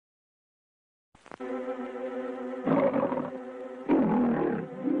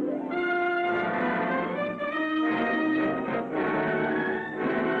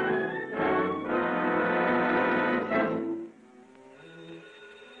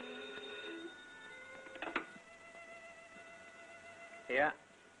Yeah.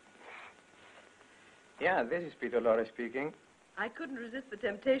 Yeah, this is Peter Lorre speaking. I couldn't resist the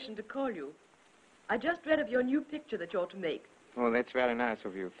temptation to call you. I just read of your new picture that you're to make. Oh, that's very nice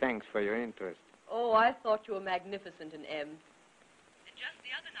of you. Thanks for your interest. Oh, I thought you were magnificent in M. And just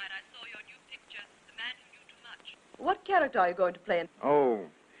the other night I saw your new picture, The Man Who Knew Too Much. What character are you going to play in? Oh,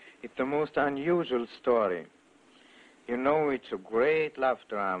 it's the most unusual story. You know, it's a great love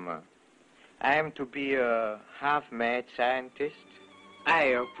drama. I am to be a half-mad scientist. I,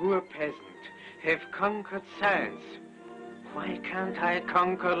 a poor peasant, have conquered science. Why can't I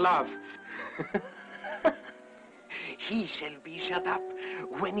conquer love? He shall be shut up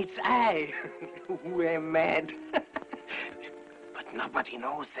when it's I who am mad. But nobody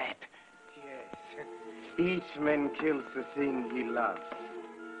knows that. Yes. Each man kills the thing he loves.